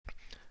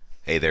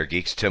Hey there,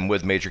 geeks. Tim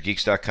with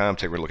MajorGeeks.com.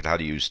 Take a look at how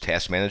to use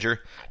Task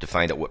Manager to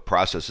find out what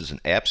processes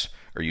and apps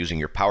are using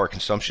your power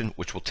consumption,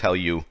 which will tell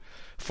you,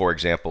 for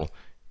example,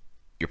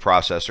 your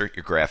processor,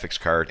 your graphics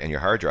card, and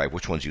your hard drive,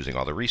 which one's using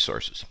all the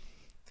resources.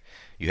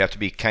 You have to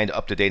be kind of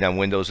up to date on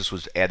Windows. This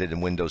was added in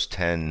Windows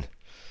 10,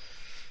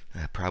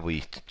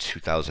 probably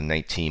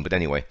 2019. But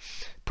anyway,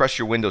 press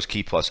your Windows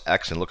key plus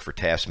X and look for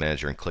Task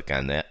Manager and click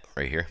on that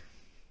right here.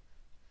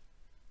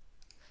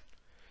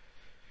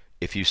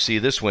 If you see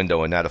this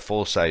window and not a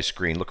full-size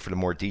screen, look for the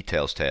More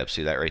Details tab.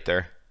 See that right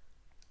there?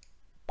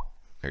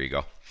 There you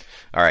go.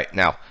 All right,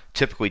 now,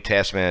 typically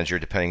Task Manager,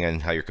 depending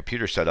on how your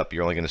computer's set up,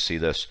 you're only going to see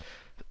this.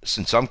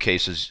 In some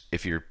cases,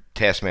 if your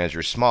Task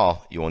Manager is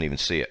small, you won't even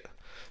see it.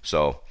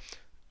 So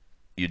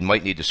you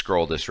might need to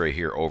scroll this right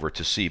here over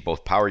to see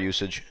both power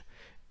usage,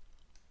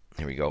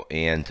 here we go,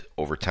 and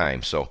over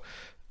time. So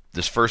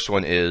this first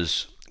one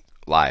is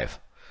live.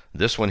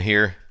 This one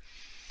here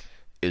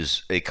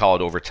is, they call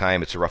it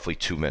overtime. It's roughly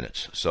 2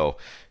 minutes. So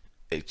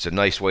it's a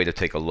nice way to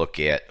take a look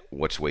at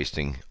what's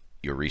wasting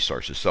your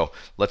resources. So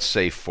let's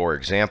say, for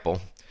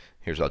example,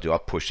 here's what I'll do. I'll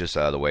push this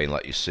out of the way and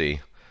let you see.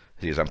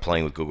 See, as I'm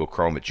playing with Google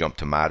Chrome, it jumped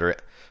to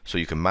moderate. So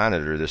you can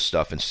monitor this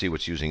stuff and see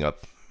what's using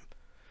up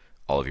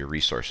all of your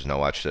resources. Now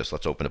watch this.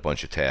 Let's open a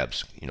bunch of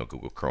tabs. You know,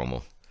 Google Chrome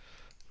will.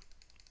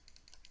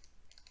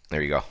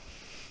 There you go.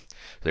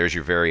 There's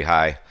your very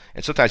high.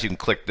 And sometimes you can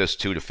click this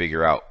too to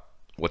figure out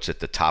what's at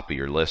the top of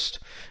your list,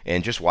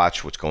 and just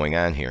watch what's going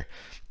on here.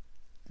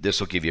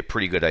 This will give you a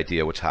pretty good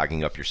idea what's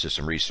hogging up your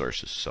system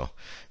resources. So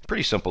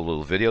pretty simple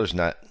little video. There's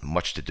not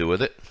much to do with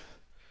it.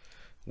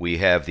 We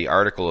have the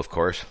article, of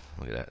course.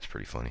 Look at that, it's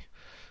pretty funny.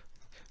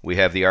 We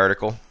have the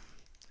article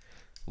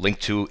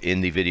linked to in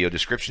the video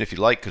description if you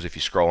like, because if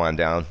you scroll on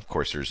down, of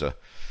course there's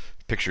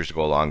pictures to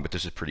go along, but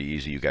this is pretty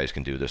easy. You guys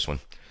can do this one.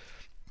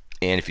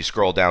 And if you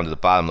scroll down to the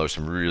bottom, there's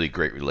some really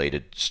great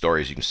related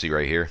stories you can see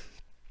right here.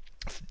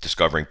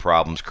 Discovering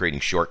problems,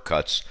 creating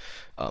shortcuts,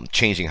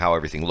 changing how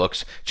everything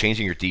looks,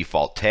 changing your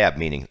default tab,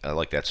 meaning, I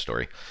like that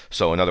story.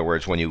 So in other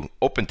words, when you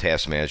open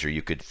Task Manager,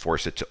 you could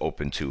force it to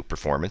open to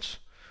performance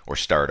or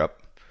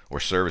startup or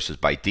services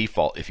by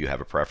default if you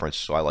have a preference.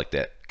 So I like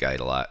that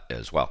guide a lot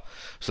as well.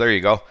 So there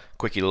you go.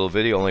 Quickie little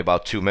video, only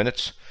about 2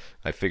 minutes.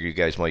 I figure you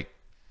guys might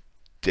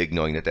dig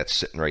knowing that that's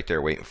sitting right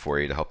there waiting for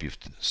you to help you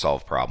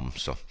solve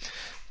problems. So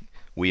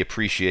we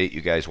appreciate you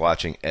guys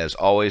watching as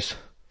always.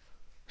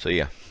 So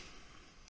yeah.